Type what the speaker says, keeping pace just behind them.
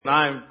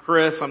I'm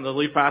Chris. I'm the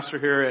lead pastor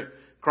here at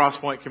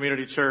Crosspoint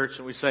Community Church,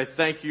 and we say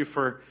thank you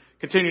for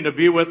continuing to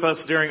be with us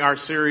during our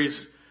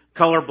series,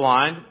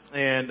 Colorblind.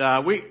 And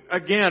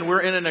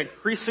we're in an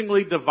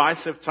increasingly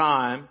divisive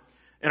time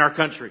in our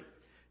country,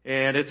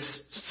 and it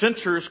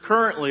centers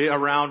currently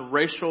around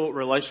racial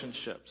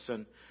relationships.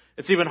 And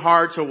it's even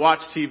hard to watch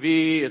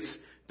TV. It's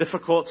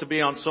difficult to be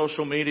on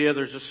social media.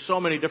 There's just so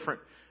many different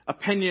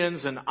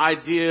opinions and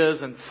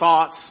ideas and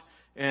thoughts,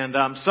 and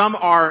some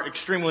are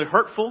extremely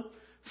hurtful.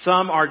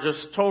 Some are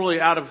just totally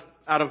out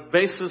of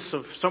basis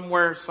of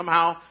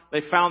somehow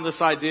they found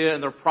this idea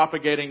and they're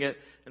propagating it,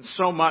 and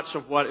so much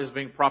of what is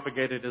being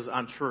propagated is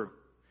untrue.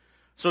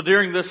 So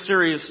during this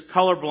series,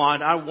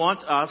 Colorblind, I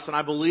want us, and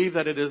I believe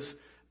that it is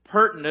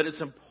pertinent,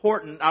 it's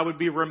important, I would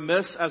be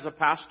remiss as a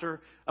pastor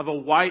of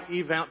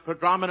a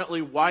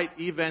predominantly white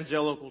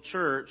evangelical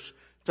church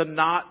to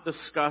not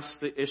discuss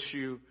the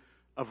issue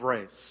of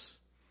race.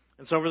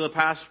 And so over the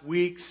past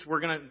weeks,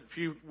 a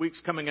few weeks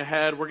coming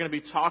ahead, we're going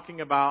to be talking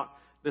about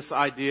this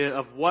idea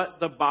of what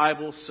the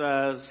Bible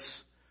says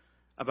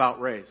about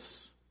race.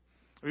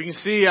 You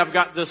can see I've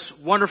got this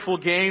wonderful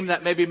game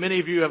that maybe many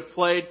of you have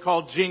played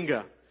called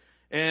Jenga.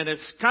 And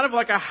it's kind of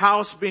like a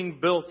house being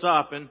built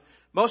up. And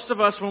most of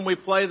us, when we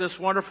play this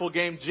wonderful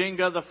game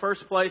Jenga, the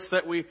first place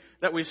that we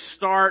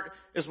start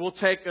is we'll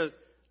take a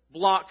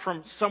block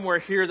from somewhere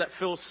here that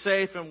feels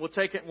safe, and we'll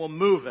take it and we'll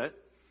move it.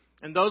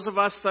 And those of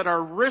us that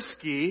are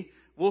risky,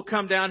 we'll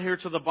come down here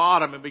to the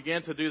bottom and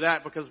begin to do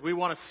that because we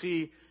want to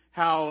see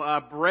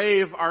how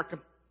brave our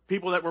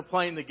people that we're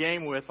playing the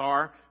game with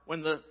are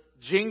when the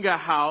Jenga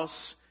house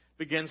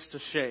begins to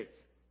shake.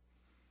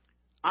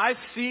 I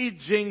see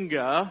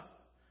Jenga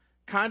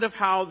kind of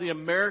how the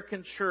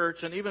American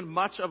church and even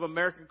much of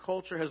American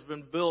culture has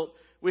been built.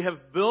 We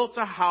have built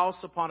a house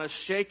upon a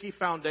shaky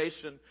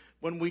foundation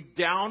when we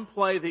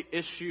downplay the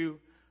issue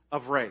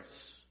of race.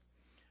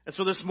 And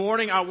so this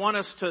morning I want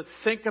us to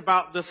think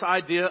about this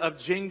idea of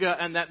Jenga,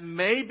 and that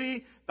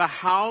maybe the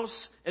house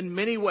in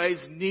many ways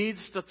needs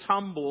to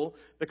tumble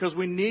because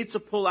we need to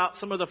pull out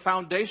some of the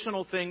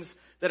foundational things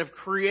that have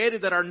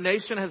created that our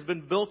nation has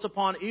been built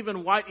upon.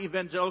 Even white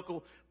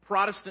evangelical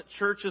Protestant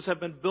churches have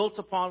been built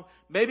upon.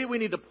 Maybe we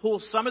need to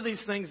pull some of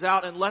these things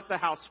out and let the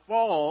house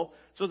fall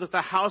so that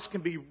the house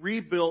can be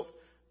rebuilt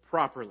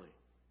properly.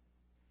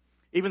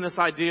 Even this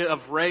idea of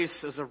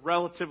race is a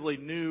relatively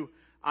new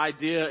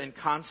idea and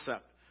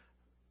concept.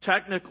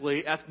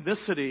 Technically,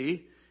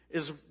 ethnicity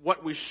is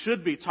what we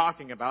should be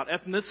talking about.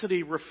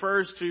 Ethnicity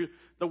refers to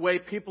the way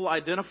people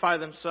identify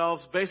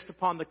themselves based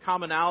upon the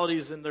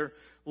commonalities in their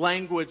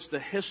language,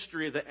 the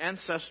history, the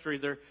ancestry,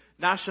 their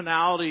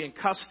nationality and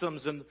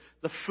customs, and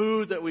the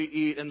food that we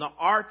eat, and the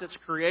art that's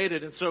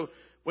created. And so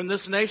when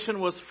this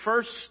nation was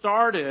first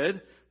started,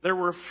 there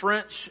were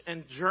French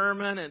and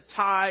German and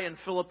Thai and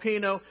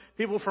Filipino.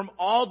 People from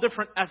all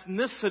different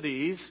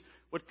ethnicities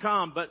would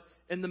come. But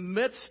in the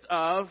midst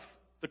of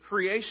the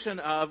creation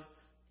of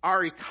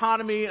our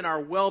economy and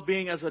our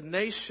well-being as a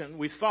nation,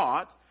 we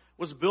thought,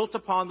 was built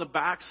upon the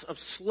backs of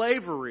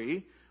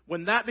slavery.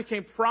 When that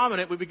became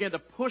prominent, we began to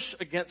push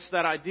against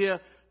that idea.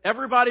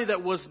 Everybody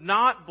that was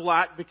not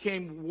black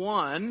became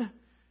one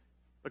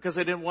because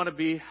they didn't want to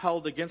be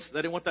held against. They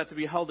didn't want that to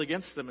be held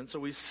against them. And so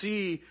we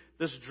see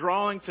this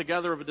drawing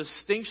together of a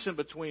distinction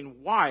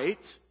between white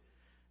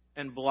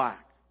and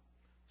black,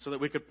 so that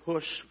we could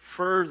push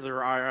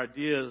further our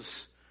ideas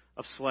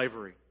of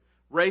slavery.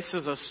 Race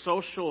is a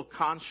social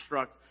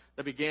construct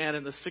that began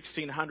in the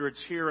 1600s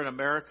here in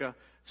America,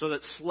 so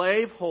that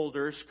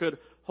slaveholders could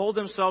hold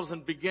themselves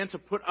and begin to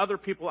put other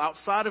people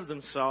outside of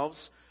themselves,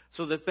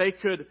 so that they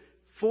could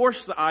force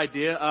the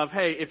idea of,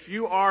 hey, if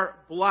you are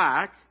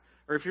black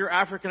or if you're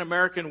African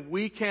American,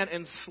 we can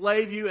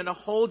enslave you and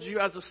hold you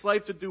as a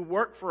slave to do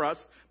work for us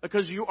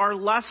because you are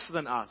less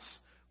than us.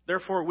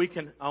 Therefore, we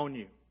can own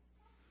you.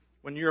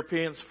 When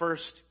Europeans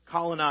first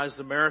colonized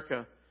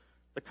America,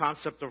 the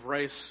concept of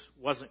race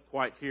wasn't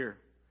quite here.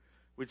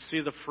 We'd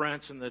see the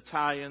French and the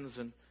Italians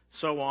and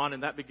so on,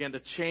 and that began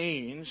to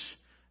change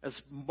as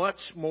much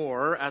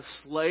more as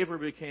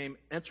slavery became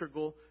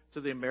integral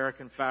to the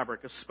American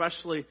fabric,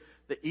 especially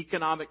the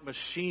economic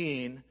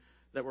machine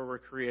that were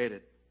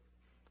created.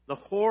 The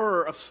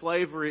horror of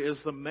slavery is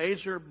the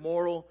major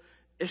moral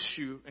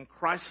issue and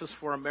crisis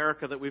for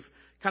America that we've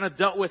kind of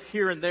dealt with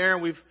here and there,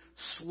 and we've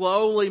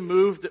slowly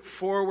moved it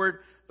forward.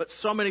 But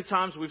so many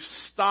times we've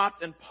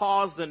stopped and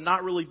paused and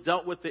not really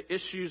dealt with the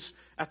issues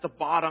at the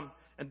bottom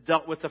and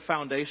dealt with the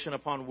foundation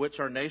upon which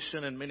our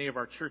nation and many of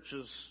our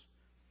churches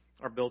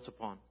are built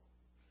upon.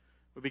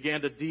 We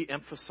began to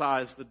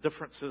de-emphasize the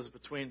differences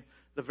between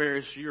the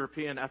various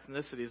European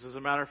ethnicities. As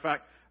a matter of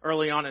fact,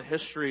 early on in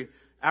history,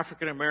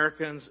 African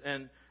Americans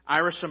and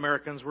Irish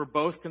Americans were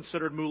both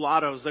considered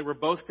mulattoes. They were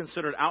both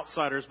considered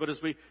outsiders. But as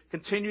we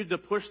continued to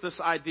push this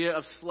idea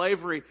of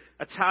slavery,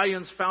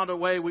 Italians found a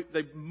way.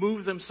 They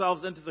moved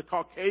themselves into the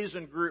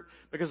Caucasian group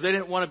because they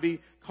didn't want to be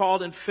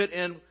called and fit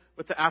in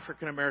with the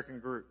African American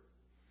group.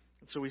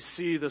 And so we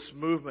see this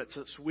movement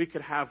so we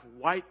could have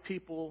white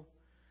people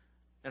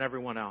and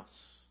everyone else.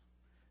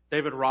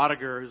 David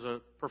Rodiger, who's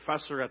a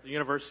professor at the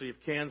University of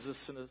Kansas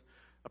and is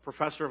a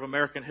professor of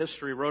American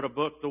history, wrote a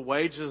book, The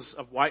Wages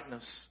of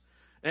Whiteness.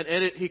 And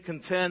in it, he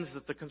contends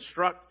that the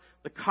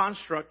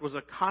construct was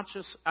a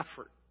conscious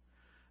effort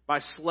by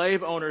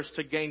slave owners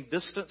to gain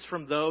distance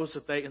from those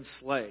that they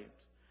enslaved.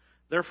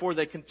 Therefore,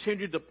 they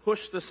continued to push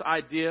this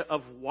idea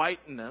of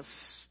whiteness,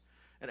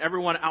 and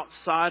everyone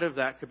outside of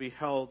that could be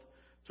held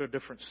to a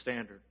different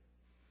standard.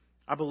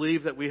 I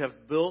believe that we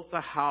have built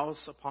the house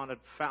upon a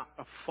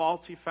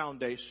faulty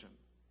foundation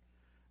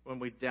when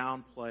we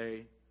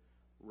downplay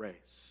race.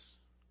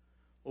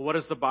 Well, what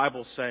does the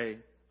Bible say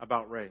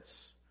about race?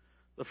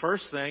 The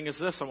first thing is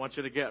this I want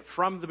you to get.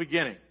 From the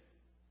beginning,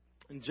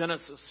 in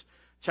Genesis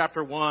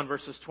chapter 1,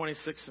 verses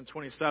 26 and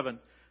 27,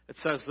 it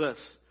says this: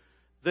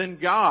 Then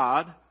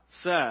God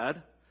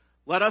said,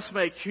 let us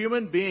make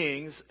human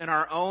beings in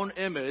our own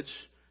image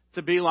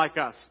to be like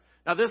us.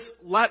 Now this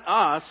 "let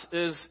us"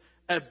 is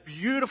a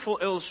beautiful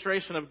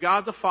illustration of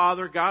God the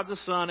Father, God the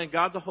Son, and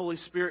God the Holy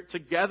Spirit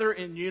together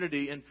in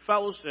unity, in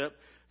fellowship,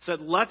 said,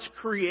 let's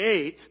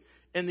create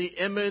in the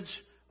image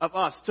of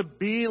us, to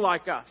be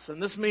like us. And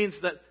this means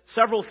that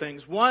several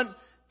things. One,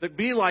 that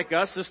be like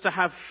us is to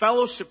have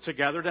fellowship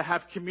together, to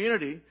have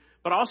community,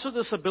 but also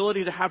this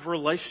ability to have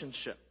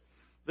relationship.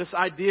 This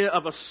idea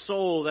of a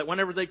soul, that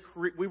whenever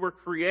we were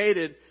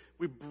created,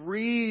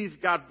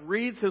 God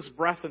breathed His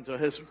breath into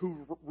His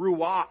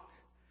ruach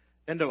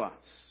into us.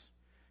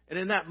 And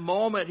in that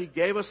moment, He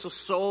gave us a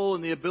soul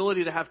and the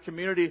ability to have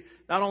community,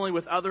 not only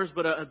with others,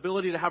 but an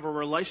ability to have a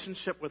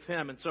relationship with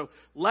Him. And so,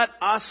 let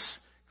us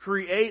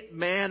create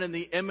man in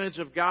the image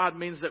of God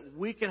means that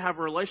we can have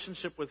a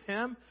relationship with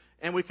Him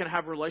and we can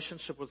have a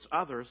relationship with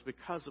others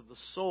because of the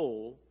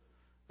soul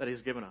that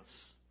He's given us.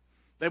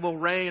 They will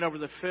reign over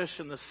the fish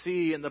in the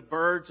sea and the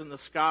birds in the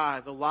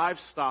sky, the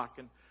livestock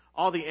and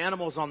all the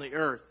animals on the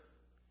earth,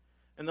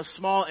 and the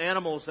small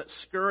animals that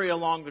scurry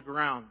along the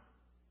ground.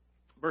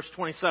 Verse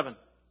 27.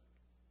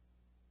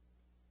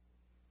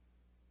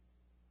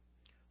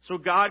 So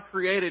God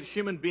created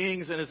human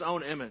beings in His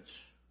own image.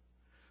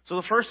 So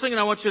the first thing that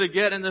I want you to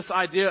get in this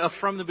idea of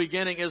from the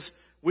beginning is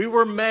we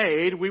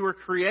were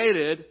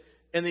created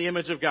in the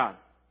image of God.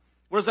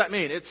 What does that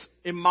mean? It's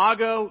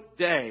imago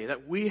Dei,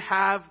 that we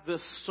have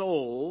this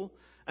soul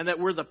and that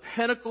we're the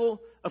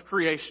pinnacle of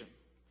creation.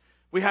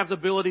 We have the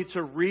ability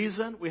to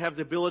reason, we have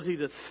the ability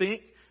to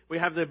think, we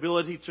have the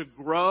ability to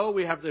grow,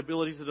 we have the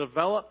ability to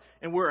develop,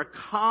 and we're a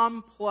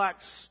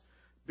complex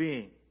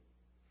being.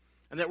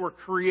 And that we're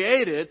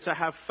created to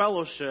have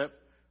fellowship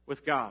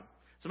with God.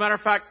 As a matter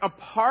of fact,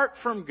 apart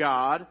from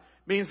God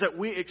means that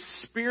we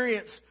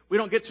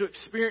don't get to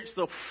experience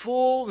the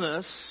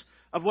fullness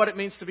of what it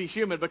means to be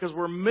human because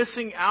we're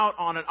missing out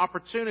on an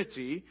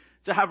opportunity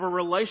to have a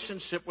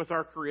relationship with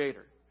our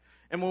Creator.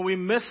 And when we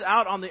miss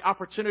out on the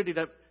opportunity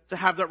to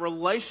have that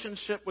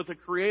relationship with the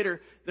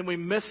Creator, then we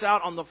miss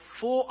out on the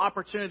full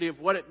opportunity of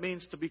what it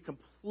means to be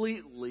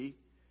completely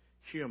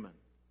human.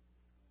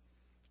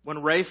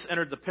 When race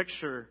entered the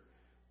picture,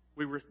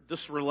 this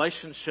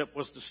relationship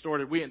was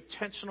distorted. We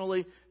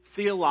intentionally,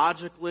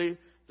 theologically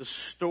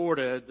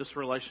distorted this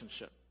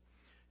relationship.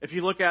 If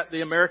you look at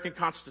the American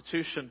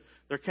Constitution,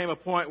 there came a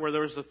point where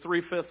there was the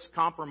 3/5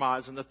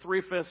 compromise, and the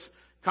 3/5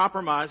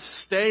 compromise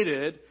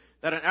stated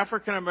that an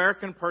African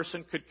American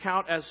person could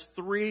count as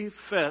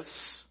 3/5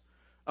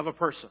 of a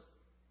person.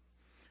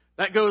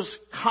 That goes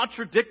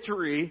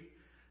contradictory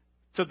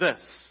to this.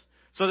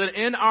 So that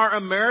in our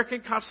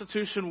American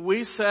Constitution,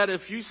 we said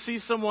if you see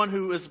someone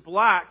who is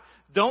black,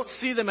 don't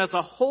see them as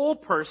a whole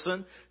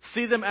person,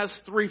 see them as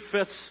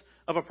 3/5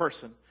 of a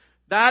person.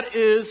 That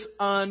is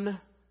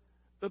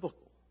unbiblical.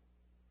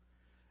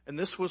 And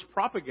this was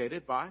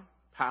propagated by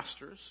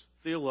pastors,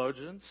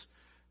 theologians,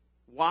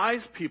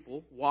 wise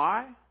people.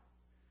 Why?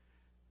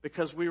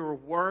 Because we were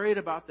worried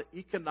about the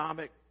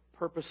economic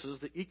purposes,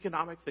 the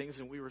economic things,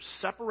 and we were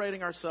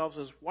separating ourselves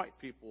as white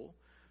people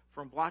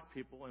from black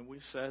people, and we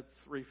said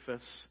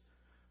 3/5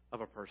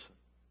 of a person.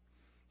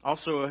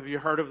 Also, have you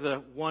heard of the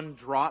one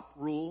drop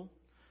rule?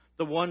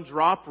 The one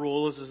drop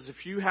rule is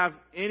if you have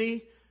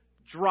any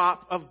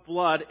drop of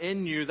blood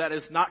in you that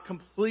is not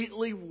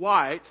completely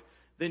white,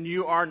 then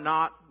you are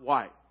not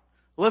white.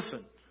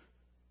 Listen,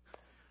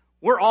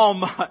 we're all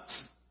mutts.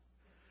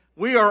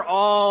 We are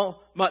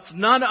all mutts.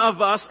 None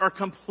of us are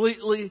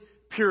completely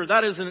pure.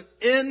 That is an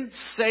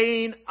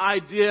insane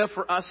idea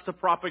for us to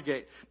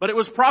propagate. But it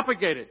was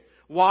propagated.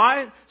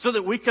 Why? So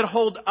that we could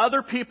hold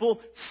other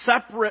people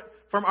separate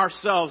from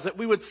ourselves. That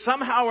we would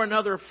somehow or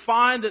another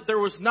find that there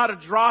was not a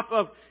drop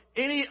of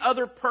any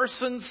other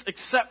person's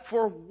except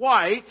for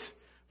white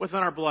within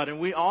our blood. And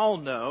we all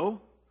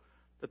know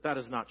that that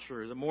is not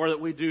true. The more that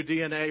we do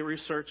DNA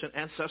research and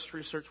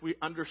ancestry research, we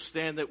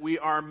understand that we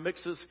are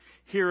mixes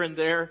here and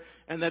there,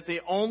 and that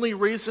the only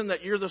reason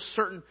that you're the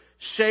certain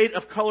shade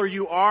of color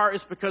you are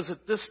is because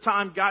at this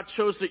time God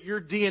chose that your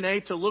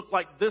DNA to look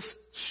like this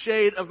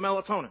shade of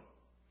melatonin.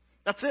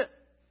 That's it.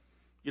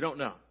 You don't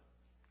know.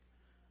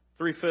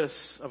 3/5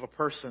 of a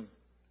person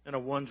in a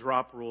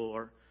one-drop rule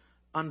are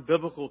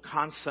unbiblical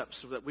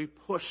concepts that we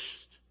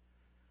pushed,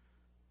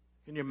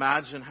 Can you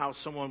imagine how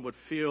someone would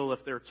feel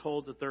if they're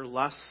told that they're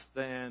less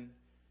than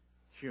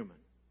human?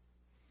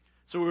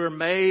 So we were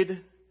made,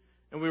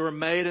 and we were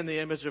made in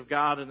the image of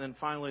God. And then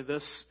finally,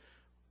 this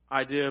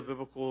idea of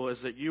biblical is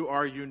that you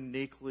are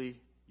uniquely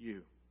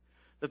you.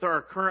 That there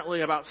are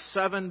currently about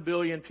 7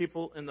 billion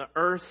people in the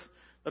earth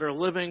that are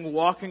living,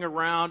 walking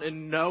around,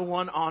 and no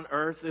one on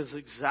earth is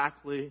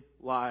exactly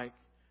like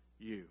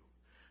you.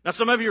 Now,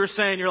 some of you are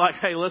saying, you're like,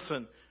 hey,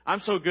 listen,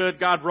 I'm so good,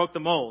 God broke the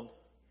mold.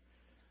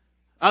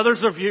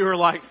 Others of you are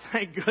like,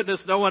 thank goodness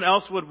no one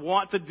else would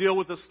want to deal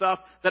with the stuff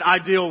that I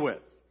deal with.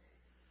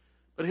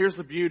 But here's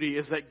the beauty,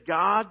 is that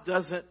God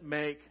doesn't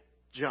make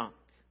junk.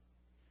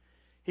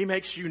 He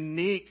makes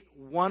unique,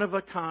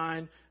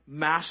 one-of-a-kind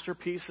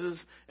masterpieces.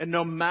 And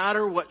no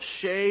matter what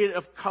shade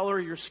of color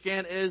your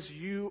skin is,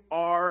 you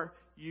are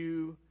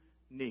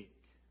unique.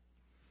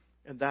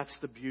 And that's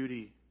the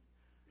beauty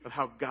of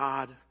how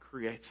God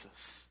creates us.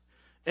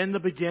 In the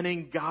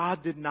beginning,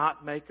 God did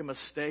not make a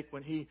mistake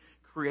when He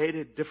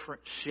created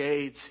different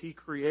shades. He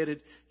created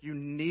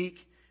unique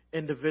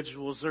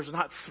individuals. There's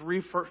not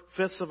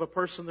 3/5 of a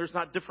person. There's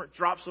not different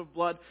drops of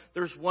blood.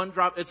 There's one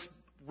drop. It's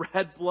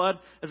red blood.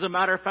 As a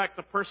matter of fact,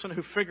 the person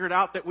who figured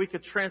out that we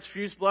could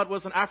transfuse blood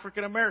was an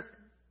African American.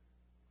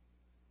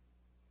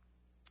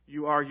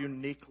 You are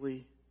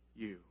uniquely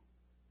you.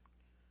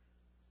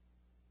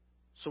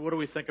 So what do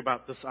we think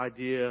about this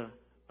idea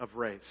of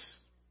race?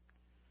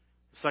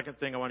 The second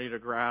thing I want you to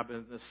grab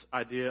in this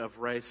idea of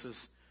race is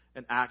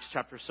in Acts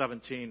chapter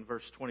 17,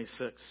 verse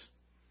 26.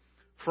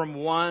 From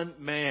one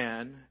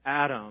man,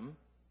 Adam,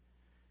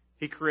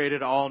 He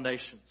created all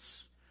nations.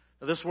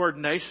 Now, this word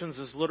nations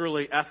is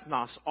literally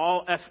ethnos,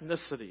 all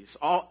ethnicities,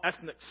 all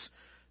ethnics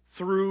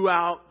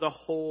throughout the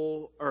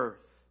whole earth.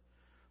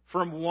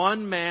 From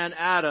one man,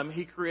 Adam,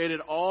 He created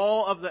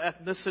all of the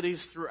ethnicities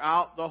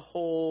throughout the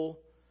whole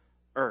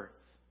earth.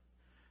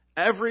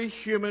 Every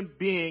human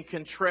being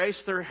can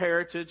trace their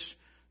heritage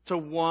to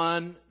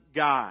one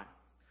guy.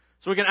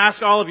 So we can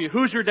ask all of you,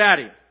 who's your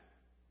daddy?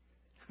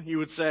 You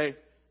would say,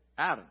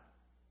 Adam.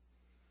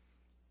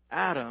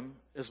 Adam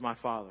is my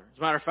father. As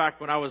a matter of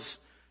fact, when I was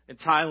in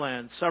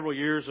Thailand several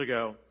years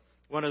ago,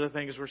 one of the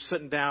things, we're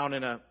sitting down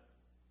in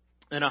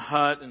a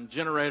hut and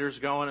generators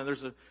going, and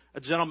there's a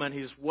gentleman,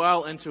 he's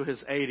well into his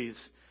 80s.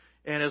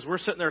 And as we're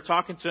sitting there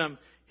talking to him,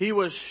 he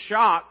was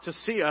shocked to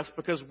see us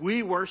because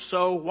we were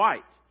so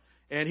white.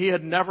 And he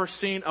had never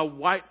seen a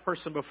white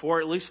person before,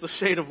 at least the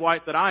shade of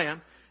white that I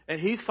am. And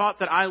he thought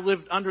that I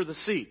lived under the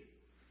sea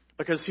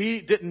because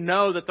he didn't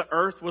know that the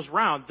earth was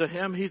round. To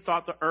him, he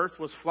thought the earth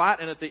was flat,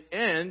 and at the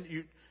end,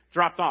 you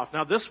dropped off.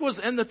 Now, this was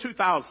in the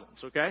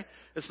 2000s, okay?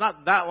 It's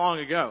not that long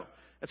ago.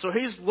 And so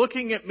he's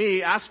looking at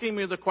me, asking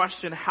me the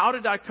question, how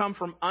did I come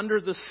from under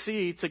the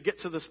sea to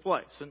get to this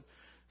place? And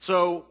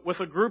so with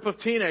a group of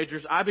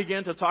teenagers, I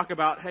began to talk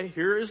about, hey,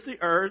 here is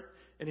the earth,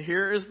 and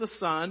here is the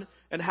sun,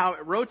 and how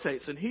it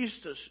rotates. And he's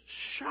just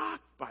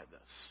shocked by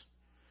this.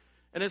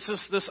 And it's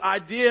just this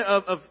idea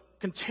of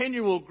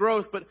continual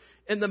growth. But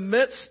in the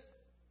midst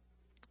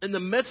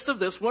of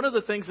this, one of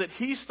the things that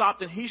he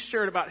stopped and he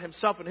shared about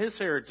himself and his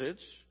heritage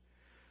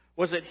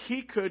was that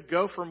he could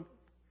go from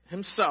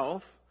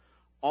himself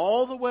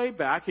all the way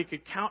back. He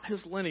could count his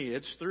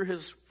lineage through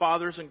his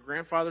fathers and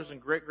grandfathers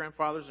and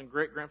great-grandfathers and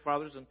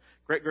great-grandfathers and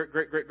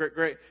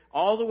great-great-great-great-great-great,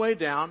 all the way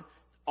down,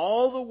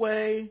 all the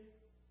way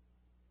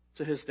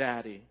to his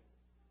daddy,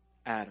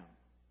 Adam.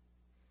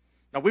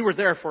 Now, we were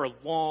there for a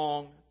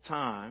long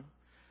time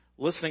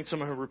listening to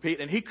him repeat,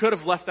 and he could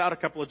have left out a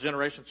couple of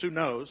generations, who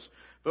knows,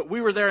 but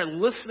we were there and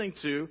listening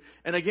to,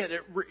 and again,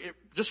 it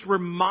just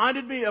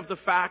reminded me of the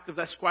fact of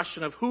this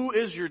question of who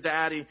is your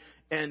daddy,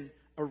 and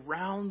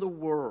around the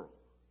world,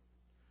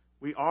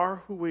 we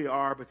are who we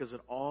are because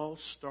it all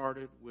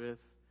started with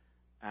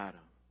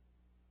Adam.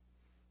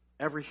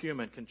 Every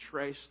human can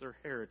trace their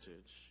heritage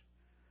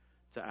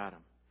to Adam.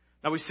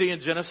 Now we see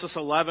in Genesis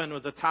 11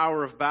 with the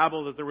Tower of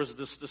Babel that there was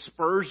this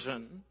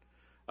dispersion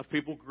of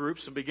people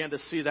groups and began to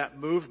see that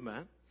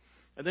movement.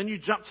 And then you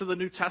jump to the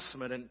New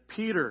Testament, and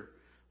Peter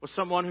was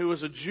someone who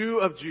was a Jew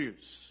of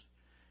Jews.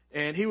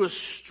 And he was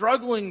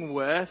struggling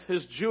with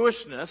his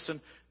Jewishness, and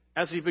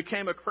as he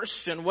became a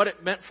Christian, what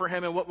it meant for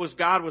him and what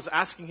God was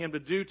asking him to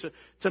do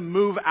to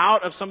move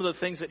out of some of the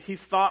things that he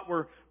thought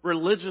were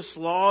religious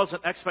laws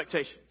and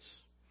expectations.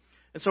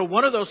 And so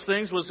one of those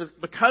things was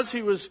that because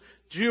he was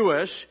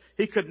Jewish,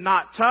 he could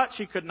not touch,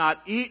 he could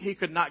not eat, he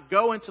could not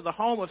go into the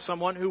home of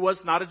someone who was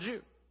not a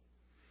Jew.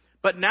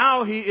 But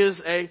now he is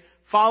a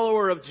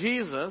follower of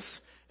Jesus,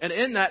 and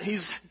in that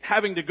he's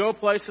having to go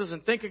places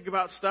and thinking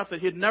about stuff that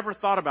he had never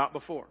thought about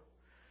before.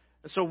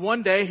 And so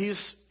one day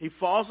he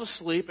falls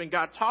asleep, and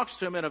God talks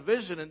to him in a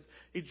vision, and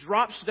he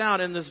drops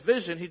down in this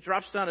vision, he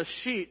drops down a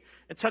sheet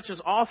and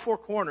touches all four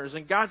corners,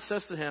 and God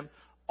says to him,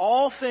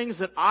 all things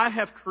that I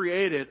have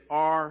created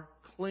are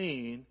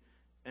clean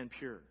and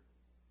pure.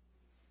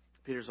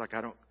 Peter's like, I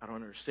don't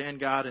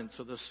understand, God. And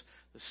so this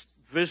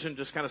vision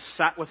just kind of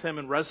sat with him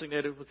and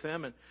resonated with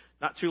him. And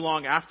not too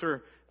long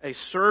after, a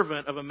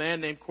servant of a man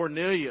named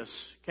Cornelius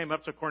came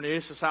up to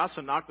Cornelius' house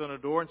and knocked on the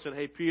door and said,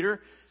 hey, Peter,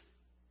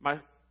 my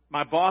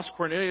my boss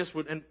Cornelius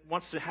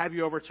wants to have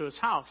you over to his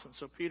house. And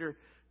so Peter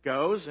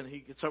goes and he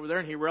gets over there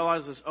and he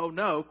realizes, oh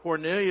no,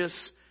 Cornelius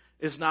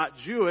is not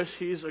Jewish,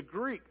 he's a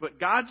Greek. But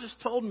God just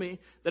told me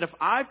that if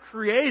I've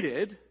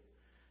created,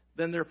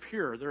 then they're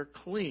pure, they're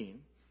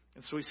clean.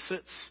 And so he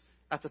sits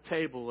at the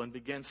table and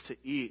begins to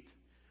eat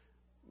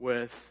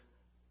with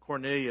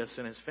Cornelius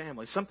and his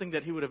family, something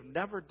that he would have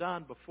never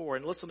done before.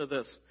 And listen to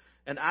this.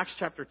 In Acts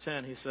chapter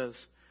 10, he says,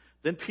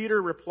 then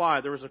Peter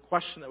replied, there was a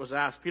question that was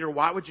asked, Peter,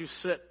 why would you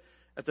sit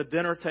at the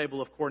dinner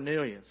table of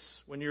Cornelius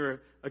when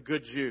you're a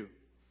good Jew?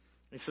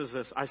 He says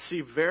this, I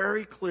see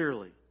very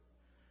clearly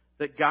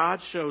that God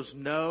shows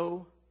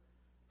no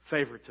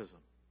favoritism.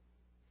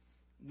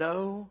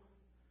 No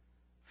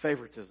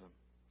favoritism.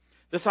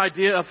 This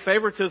idea of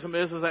favoritism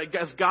is that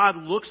as God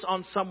looks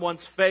on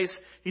someone's face,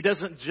 He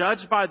doesn't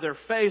judge by their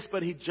face,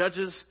 but He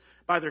judges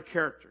by their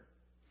character.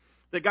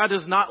 That God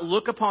does not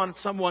look upon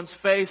someone's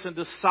face and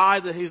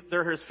decide that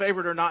they're His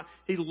favorite or not.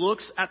 He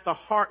looks at the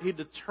heart. He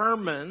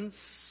determines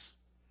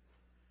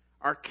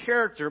our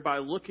character by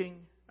looking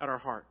at our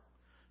heart.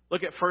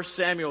 Look at 1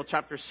 Samuel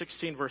chapter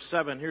 16, verse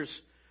 7. Here's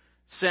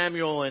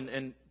Samuel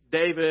and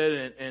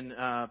David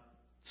and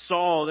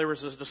Saul. There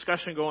was this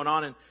discussion going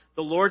on, and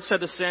the Lord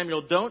said to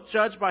Samuel, don't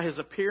judge by his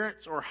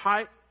appearance or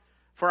height,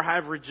 for I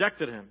have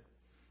rejected him.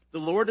 The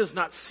Lord does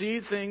not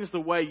see things the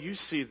way you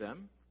see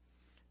them.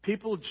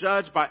 People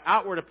judge by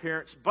outward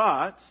appearance,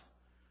 but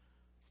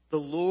the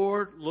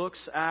Lord looks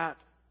at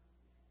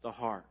the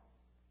heart,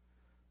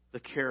 the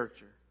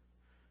character.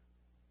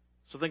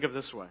 So think of it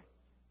this way.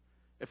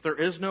 If there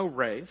is no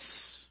race,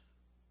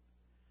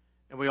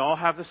 and we all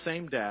have the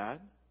same dad,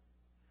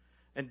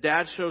 and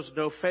dad shows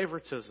no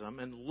favoritism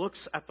and looks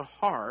at the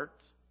heart,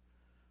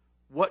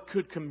 what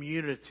could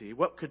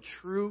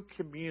true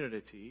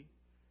community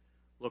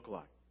look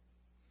like?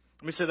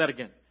 Let me say that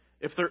again.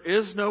 If there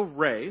is no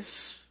race,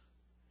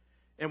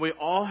 and we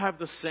all have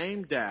the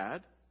same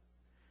dad,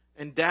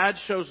 and dad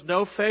shows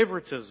no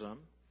favoritism,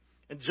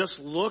 and just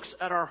looks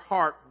at our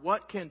heart,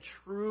 what can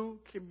true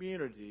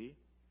community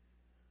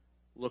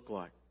look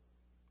like?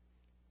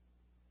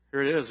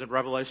 Here it is in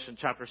Revelation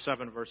chapter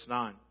 7, verse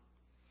 9.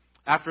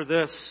 After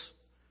this,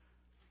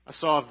 I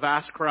saw a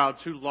vast crowd,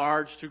 too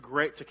large, too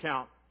great to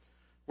count.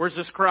 Where's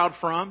this crowd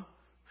from?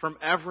 From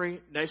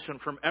every nation,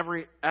 from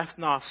every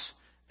ethnos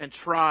and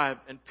tribe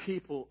and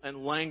people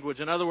and language.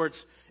 In other words,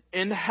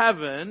 in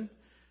heaven,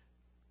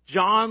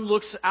 John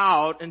looks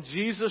out and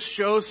Jesus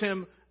shows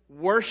him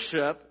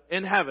worship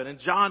in heaven. And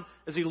John,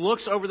 as he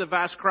looks over the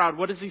vast crowd,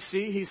 what does he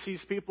see? He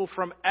sees people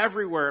from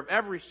everywhere, of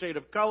every shade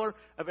of color,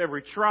 of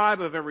every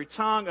tribe, of every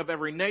tongue, of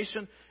every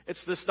nation.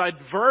 It's this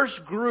diverse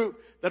group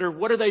that are,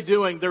 what are they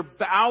doing? They're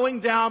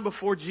bowing down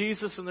before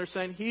Jesus and they're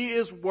saying, He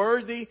is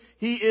worthy.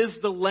 He is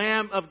the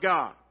Lamb of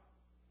God.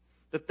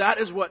 That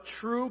is what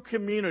true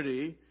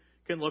community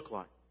can look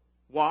like.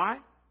 Why?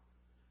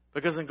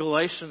 Because in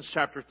Galatians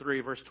chapter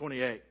 3, verse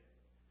 28,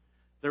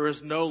 there is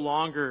no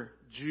longer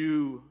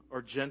Jew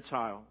or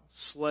Gentile,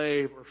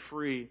 slave or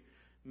free,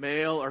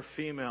 male or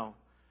female,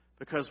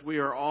 because we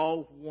are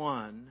all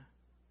one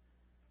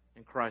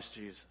in Christ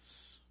Jesus.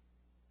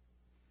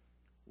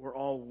 We're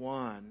all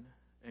one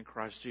in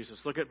Christ Jesus.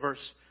 Look at verse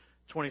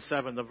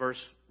 27, the verse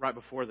right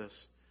before this.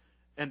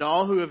 And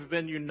all who have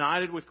been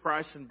united with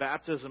Christ in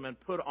baptism and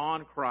put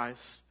on Christ,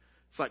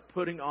 it's like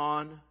putting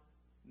on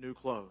new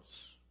clothes.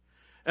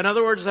 In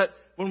other words, that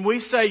when we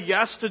say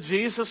yes to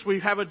Jesus, we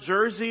have a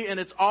jersey, and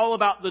it's all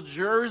about the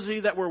jersey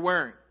that we're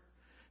wearing.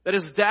 That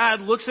his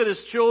dad looks at his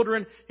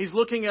children, he's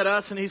looking at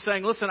us, and he's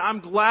saying, listen,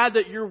 I'm glad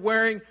that you're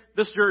wearing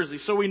this jersey.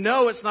 So we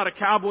know it's not a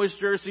Cowboys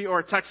jersey or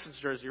a Texans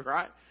jersey,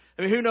 right?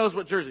 I mean, who knows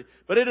what jersey?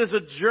 But it is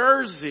a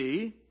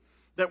jersey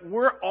that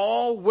we're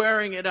all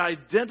wearing. It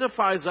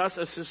identifies us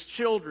as his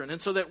children.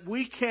 And so that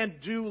we can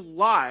do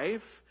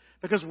life,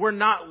 because we're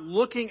not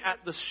looking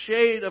at the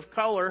shade of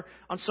color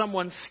on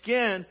someone's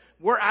skin.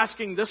 We're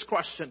asking this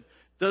question.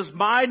 Does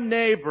my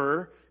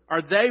neighbor,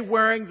 are they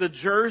wearing the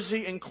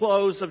jersey and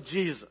clothes of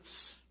Jesus?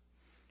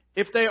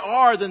 If they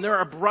are, then they're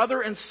a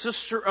brother and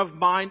sister of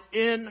mine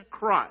in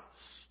Christ.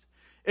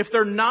 If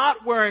they're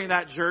not wearing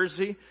that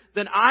jersey,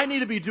 then I need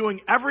to be doing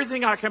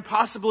everything I can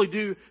possibly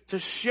do to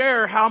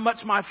share how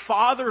much my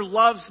Father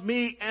loves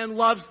me and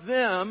loves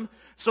them,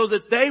 so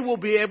that they will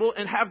be able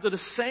and have the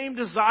same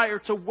desire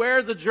to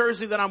wear the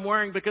jersey that I'm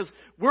wearing, because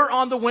we're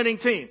on the winning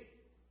team.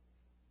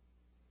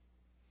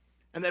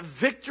 And that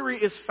victory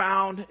is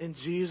found in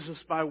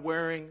Jesus by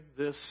wearing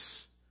this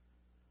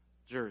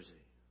jersey.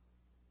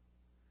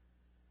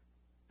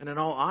 And in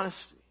all honesty,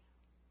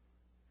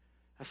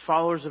 as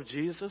followers of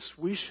Jesus,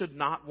 we should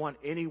not want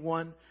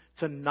anyone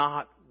to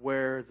not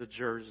wear the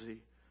jersey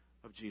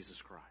of Jesus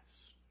Christ.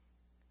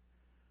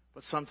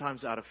 But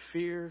sometimes out of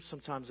fear,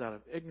 sometimes out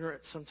of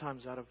ignorance,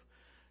 sometimes out of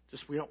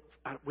just we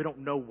don't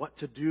know what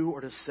to do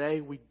or to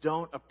say. We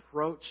don't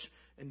approach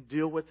and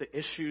deal with the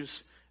issues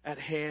at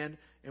hand,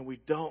 and we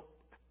don't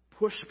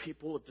push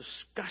people,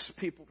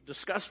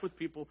 discuss with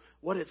people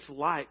what it's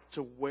like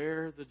to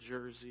wear the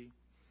jersey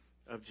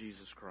of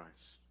Jesus Christ.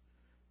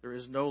 There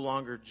is no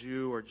longer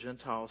Jew or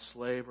Gentile,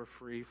 slave or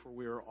free, for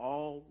we are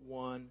all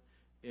one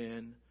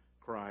in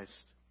Christ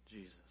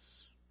Jesus.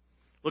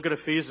 Look at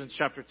Ephesians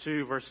chapter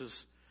 2, verses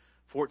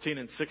 14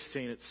 and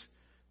 16. It's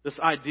this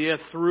idea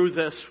through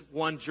this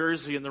one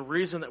jersey, and the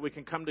reason that we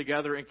can come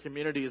together in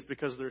community is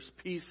because there's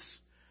peace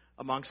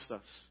amongst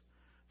us.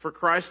 For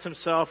Christ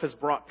himself has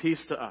brought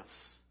peace to us.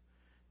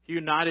 He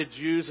united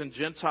Jews and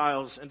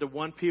Gentiles into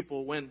one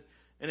people when,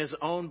 in his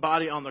own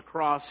body on the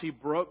cross, he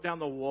broke down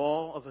the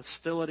wall of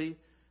hostility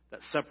that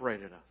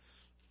separated us.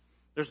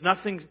 There's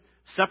nothing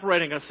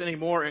separating us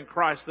anymore in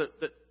Christ. That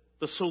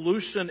the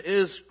solution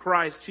is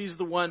Christ. He's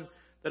the one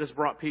that has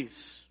brought peace.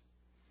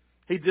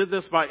 He did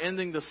this by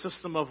ending the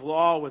system of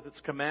law with its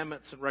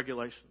commandments and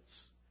regulations.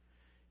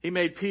 He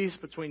made peace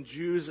between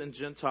Jews and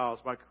Gentiles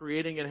by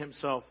creating in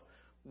himself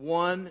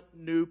one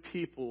new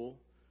people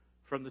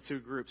from the two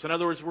groups. In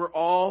other words, we're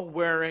all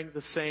wearing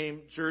the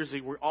same jersey.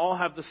 We all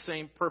have the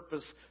same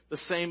purpose, the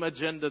same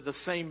agenda, the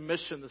same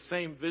mission, the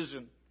same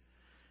vision.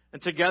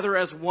 And together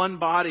as one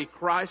body,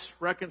 Christ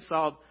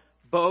reconciled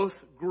both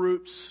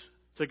groups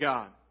to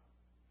God.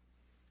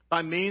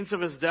 By means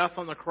of his death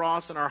on the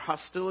cross, and our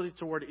hostility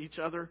toward each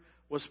other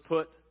was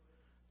put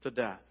to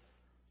death.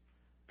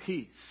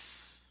 Peace.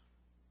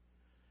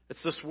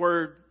 It's this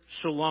word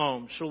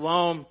shalom.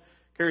 Shalom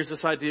carries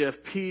this idea of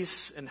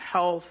peace and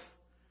health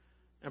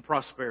and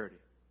prosperity.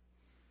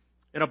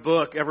 In a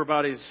book,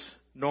 Everybody's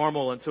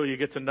Normal Until You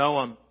Get to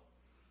Know Him,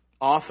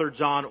 author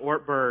John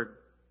Ortberg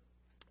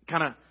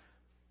kind of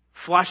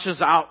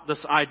fleshes out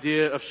this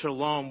idea of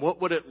shalom.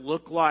 What would it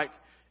look like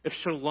if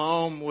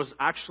shalom was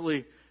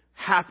actually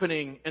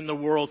happening in the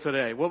world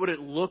today? What would it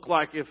look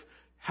like if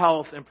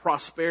health and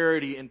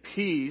prosperity and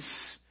peace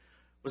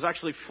was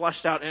actually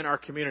fleshed out in our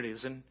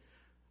communities? And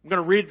I'm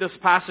going to read this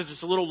passage.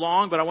 It's a little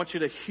long, but I want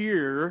you to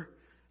hear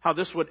how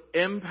this would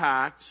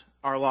impact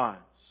our lives.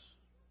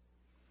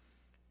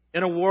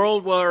 In a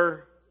world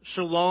where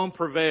shalom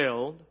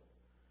prevailed,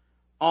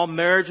 all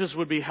marriages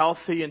would be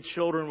healthy and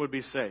children would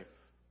be safe.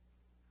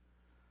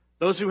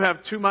 Those who have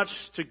too much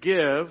to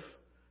give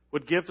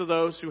would give to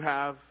those who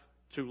have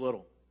too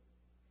little.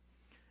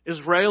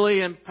 Israeli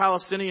and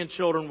Palestinian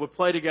children would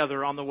play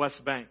together on the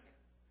West Bank.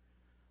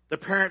 The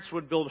parents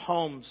would build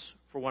homes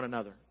for one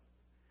another.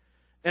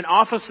 In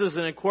offices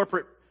and in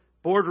corporate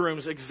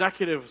boardrooms,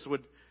 executives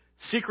would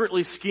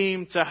secretly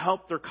scheme to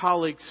help their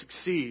colleagues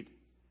succeed.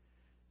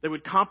 They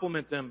would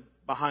compliment them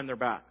behind their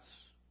backs.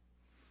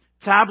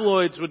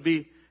 Tabloids would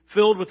be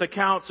filled with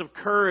accounts of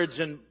courage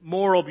and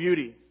moral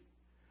beauty.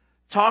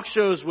 Talk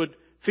shows would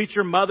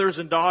feature mothers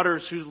and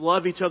daughters who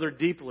love each other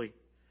deeply,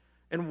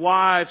 and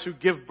wives who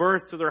give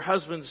birth to their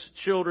husbands'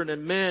 children,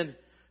 and men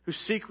who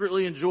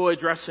secretly enjoy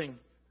dressing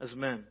as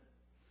men.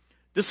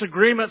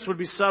 Disagreements would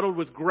be settled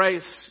with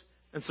grace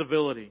and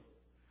civility.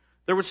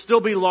 There would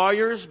still be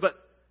lawyers, but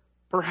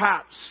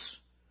perhaps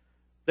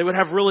they would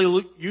have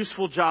really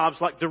useful jobs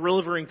like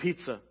delivering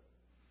pizza,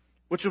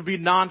 which would be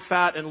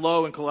non-fat and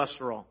low in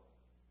cholesterol.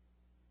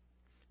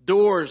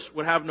 Doors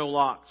would have no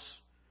locks.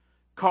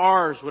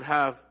 Cars would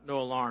have no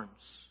alarms.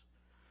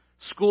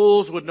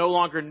 Schools would no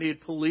longer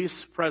need police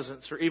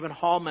presence or even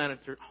hall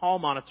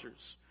monitors,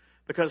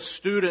 because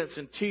students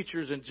and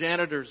teachers and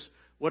janitors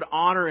would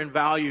honor and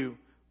value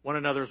one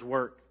another's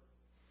work.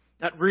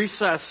 At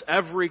recess,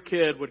 every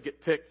kid would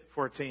get picked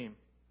for a team.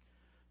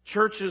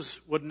 Churches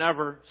would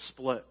never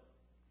split.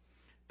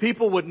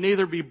 People would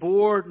neither be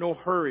bored nor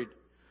hurried.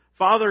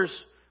 Fathers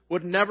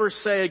would never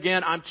say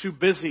again, "I'm too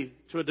busy,"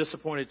 to a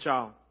disappointed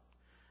child.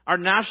 Our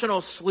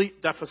national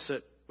sleep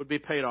deficit would be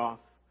paid off.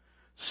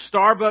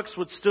 Starbucks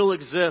would still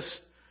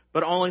exist,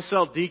 but only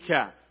sell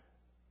decaf.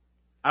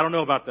 I don't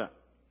know about that.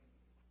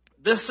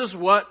 This is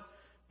what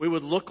we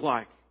would look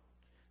like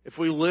if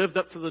we lived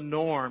up to the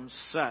norms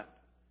set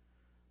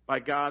by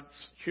God's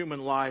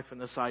human life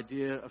and this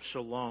idea of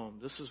shalom.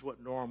 This is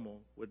what normal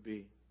would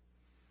be.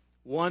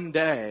 One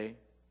day,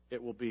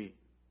 it will be.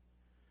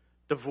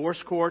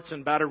 Divorce courts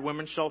and battered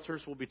women's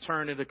shelters will be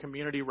turned into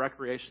community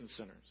recreation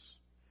centers.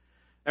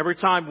 Every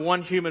time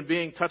one human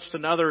being touched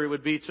another, it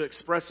would be to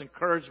express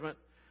encouragement,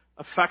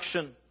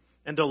 affection,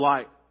 and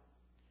delight.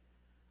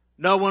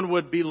 No one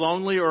would be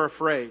lonely or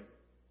afraid.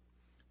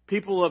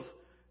 People of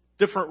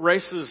different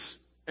races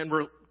and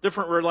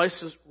different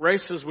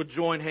races would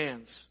join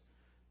hands.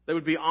 They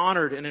would be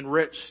honored and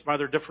enriched by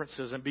their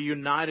differences and be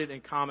united in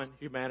common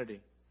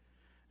humanity.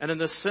 And in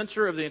the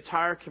center of the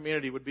entire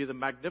community would be the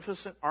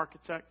magnificent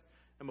architect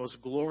and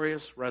most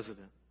glorious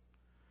resident.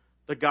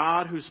 The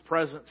God whose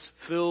presence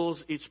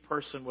fills each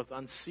person with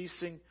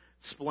unceasing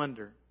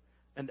splendor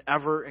and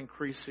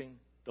ever-increasing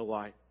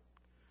delight.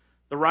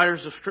 The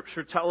writers of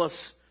Scripture tell us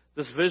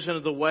this vision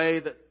of the way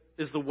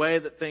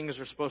that things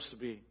are supposed to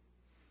be.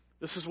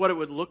 This is what it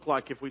would look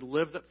like if we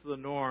lived up to the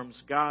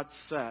norms God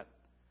set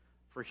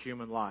for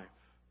human life.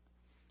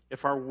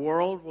 If our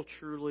world will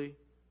truly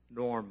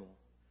normal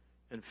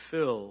and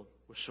filled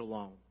with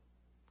shalom,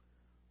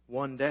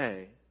 one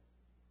day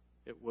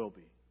it will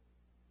be.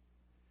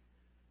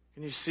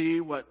 Can you see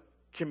what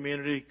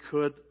community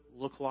could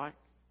look like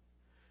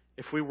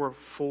if we were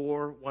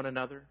for one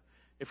another?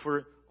 if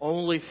we're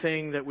only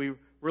thing that we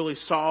really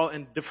saw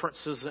in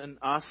differences in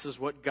us is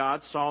what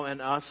God saw in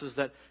us, is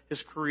that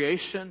His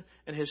creation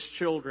and His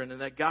children,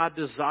 and that God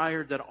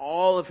desired that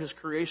all of His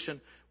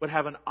creation would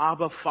have an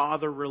Abba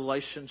Father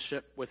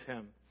relationship with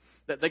Him.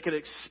 That they could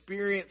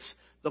experience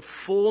the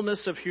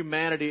fullness of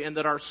humanity, and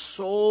that our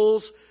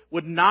souls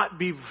would not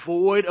be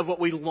void of what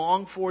we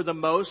long for the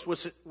most,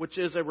 which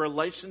is a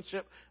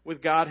relationship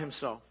with God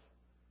Himself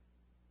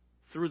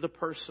through the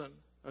person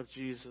of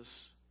Jesus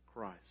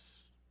Christ.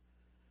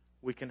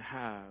 We can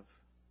have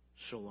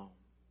shalom.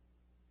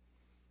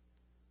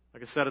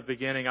 Like I said at the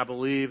beginning, I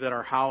believe that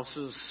our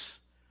houses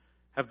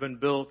have been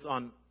built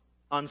on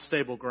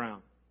unstable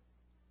ground.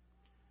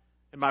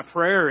 And my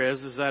prayer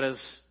is that as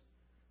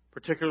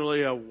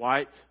particularly a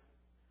white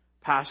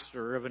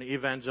pastor of an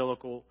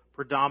evangelical,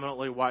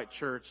 predominantly white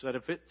church, that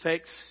if it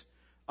takes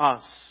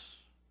us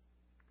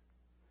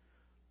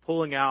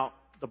pulling out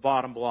the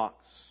bottom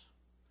blocks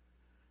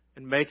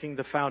and making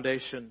the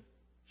foundation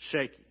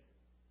shaky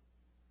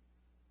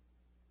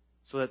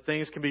so that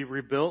things can be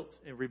rebuilt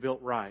and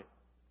rebuilt right,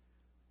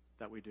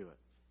 that we do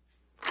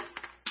it.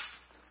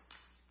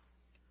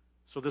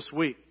 So this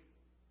week,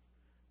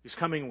 these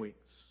coming weeks,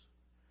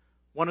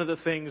 one of the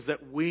things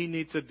that we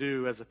need to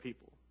do as a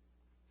people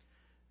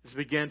is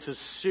begin to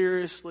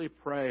seriously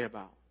pray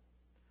about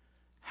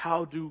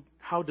how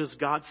does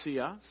God see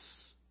us,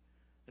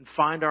 and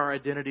find our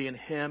identity in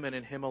Him and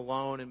in Him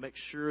alone, and make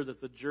sure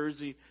that the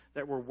jersey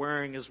that we're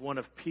wearing is one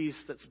of peace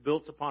that's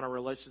built upon a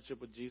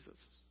relationship with Jesus.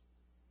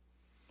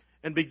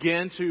 And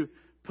begin to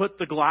put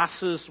the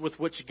glasses with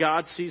which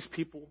God sees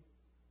people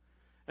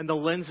and the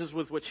lenses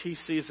with which He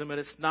sees them. And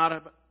it's not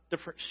about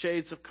different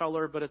shades of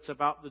color, but it's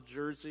about the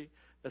jersey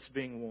that's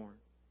being worn.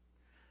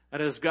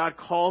 And as God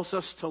calls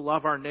us to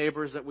love our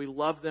neighbors, that we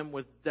love them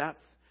with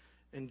depth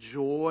and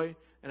joy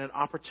and an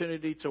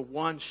opportunity to,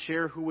 one,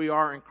 share who we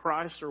are in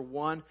Christ, or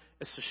one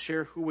is to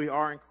share who we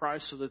are in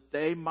Christ so that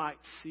they might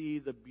see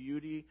the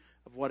beauty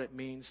of what it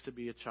means to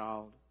be a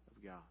child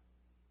of God.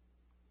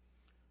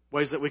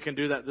 Ways that we can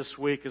do that this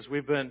week is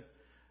we've been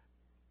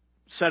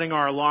setting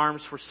our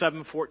alarms for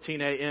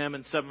 7:14 a.m.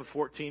 and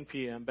 7:14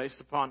 p.m. based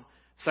upon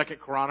 2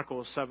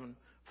 Chronicles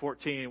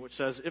 7:14, which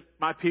says, "If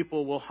my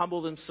people will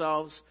humble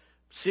themselves,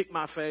 seek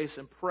my face,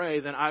 and pray,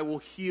 then I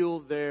will heal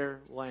their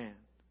land."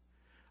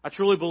 I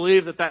truly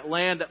believe that that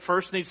land that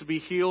first needs to be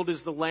healed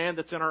is the land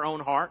that's in our own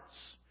hearts.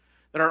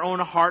 That our own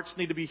hearts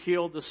need to be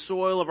healed. The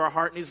soil of our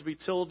heart needs to be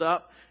tilled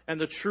up. And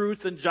the truth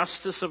and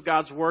justice of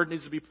God's Word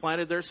needs to be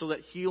planted there so that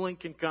healing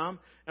can come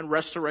and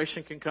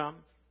restoration can come.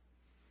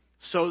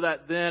 So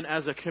that then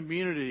as a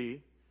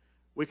community,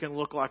 we can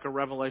look like a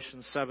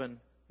Revelation 7,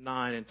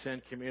 9, and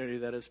 10 community.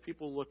 That as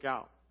people look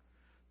out,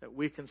 that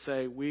we can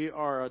say we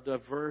are a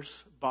diverse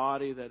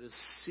body that is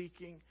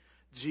seeking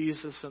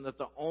Jesus, and that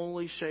the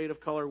only shade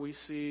of color we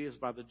see is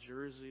by the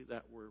jersey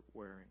that we're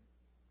wearing.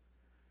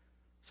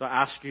 So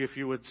I ask you if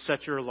you would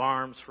set your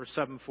alarms for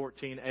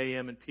 7:14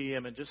 a.m. and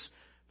p.m. and just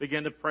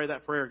begin to pray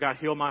that prayer. God,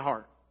 heal my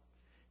heart.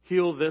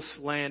 Heal this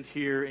land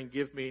here and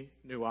give me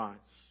new eyes.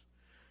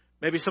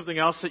 Maybe something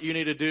else that you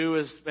need to do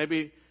is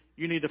maybe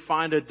you need to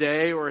find a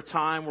day or a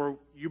time where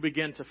you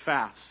begin to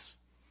fast.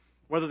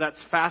 Whether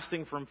that's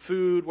fasting from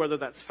food, whether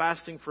that's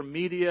fasting from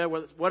media,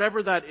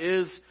 whatever that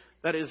is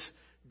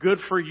good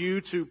for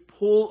you to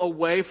pull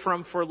away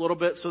from for a little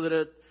bit so that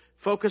it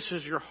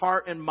focuses your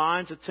heart and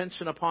mind's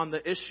attention upon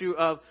the issue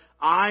of,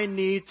 I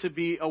need to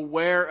be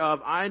aware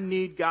of, I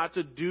need God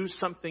to do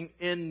something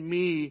in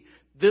me.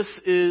 This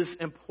is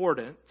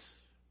important.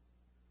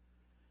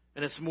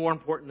 And it's more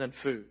important than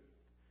food.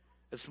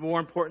 It's more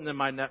important than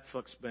my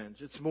Netflix binge.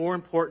 It's more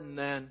important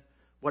than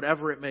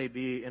whatever it may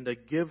be. And to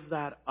give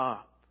that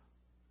up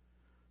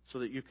so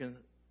that you can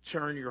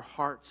turn your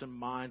heart's and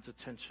mind's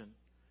attention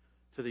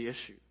to the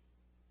issue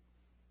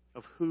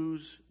of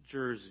whose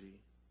jersey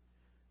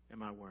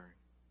am I wearing?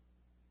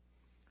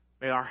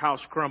 May our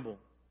house crumble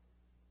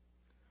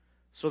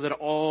so that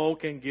all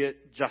can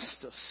get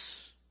justice,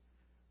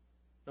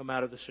 no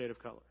matter the shade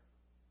of color.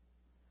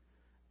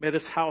 May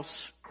this house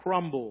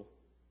crumble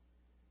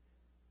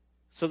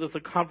so that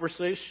the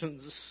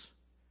conversations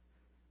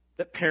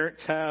that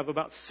parents have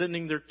about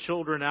sending their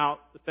children out,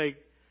 that they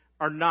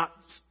are not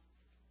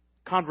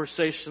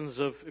conversations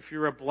of, if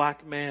you're a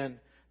black man,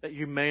 that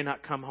you may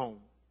not come home.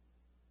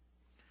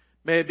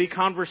 May it be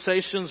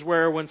conversations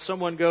where when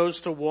someone goes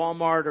to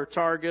Walmart or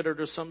Target or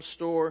to some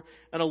store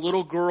and a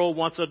little girl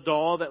wants a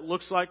doll that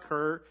looks like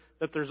her,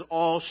 that there's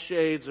all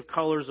shades of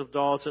colors of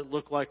dolls that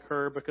look like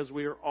her, because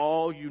we are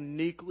all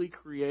uniquely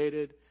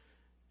created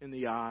in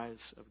the eyes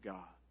of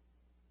God.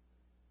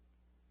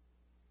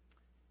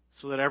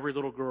 So that every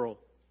little girl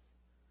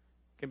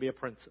can be a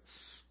princess,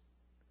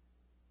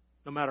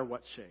 no matter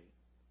what shade.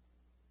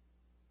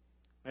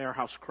 May our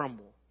house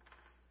crumble.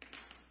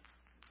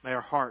 May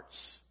our hearts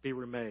be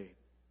remade.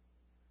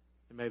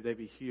 And may they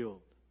be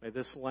healed. May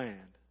this land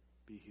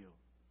be healed.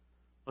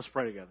 Let's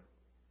pray together.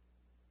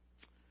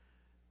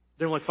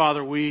 Dear Heavenly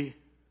Father, we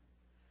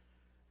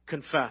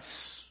confess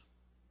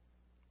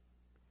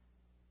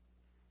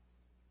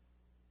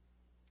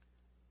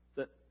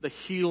that the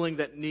healing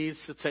that needs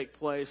to take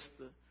place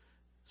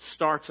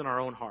starts in our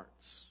own hearts.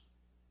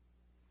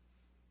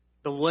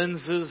 The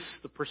lenses,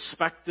 the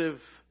perspective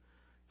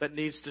that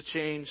needs to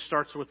change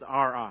starts with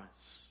our eyes,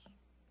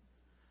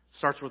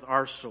 starts with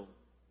our soul.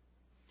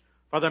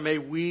 Father, may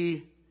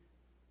we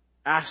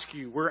ask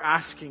you, we're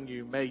asking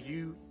you, may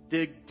you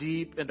dig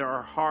deep into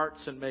our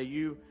hearts and may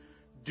you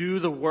do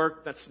the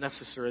work that's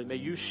necessary. May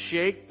you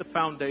shake the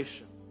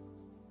foundation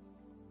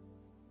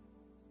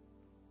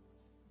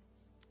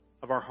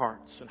of our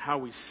hearts and how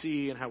we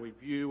see and how we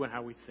view and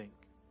how we think.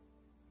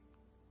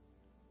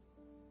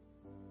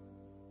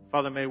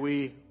 Father, may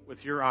we,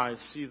 with your eyes,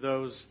 see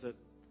those that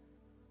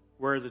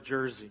wear the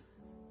jersey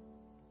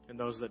and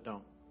those that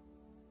don't.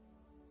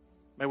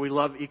 May we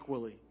love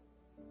equally,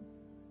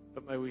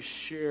 but may we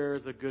share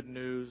the good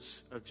news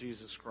of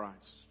Jesus Christ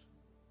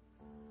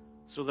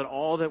so that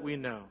all that we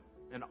know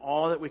and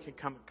all that we can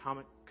come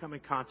in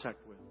contact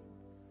with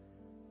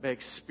may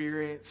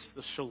experience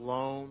the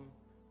shalom,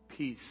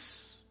 peace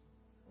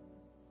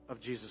of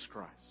Jesus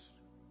Christ.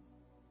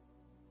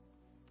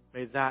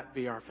 May that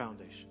be our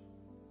foundation.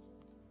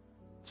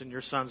 It's in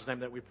your Son's name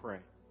that we pray.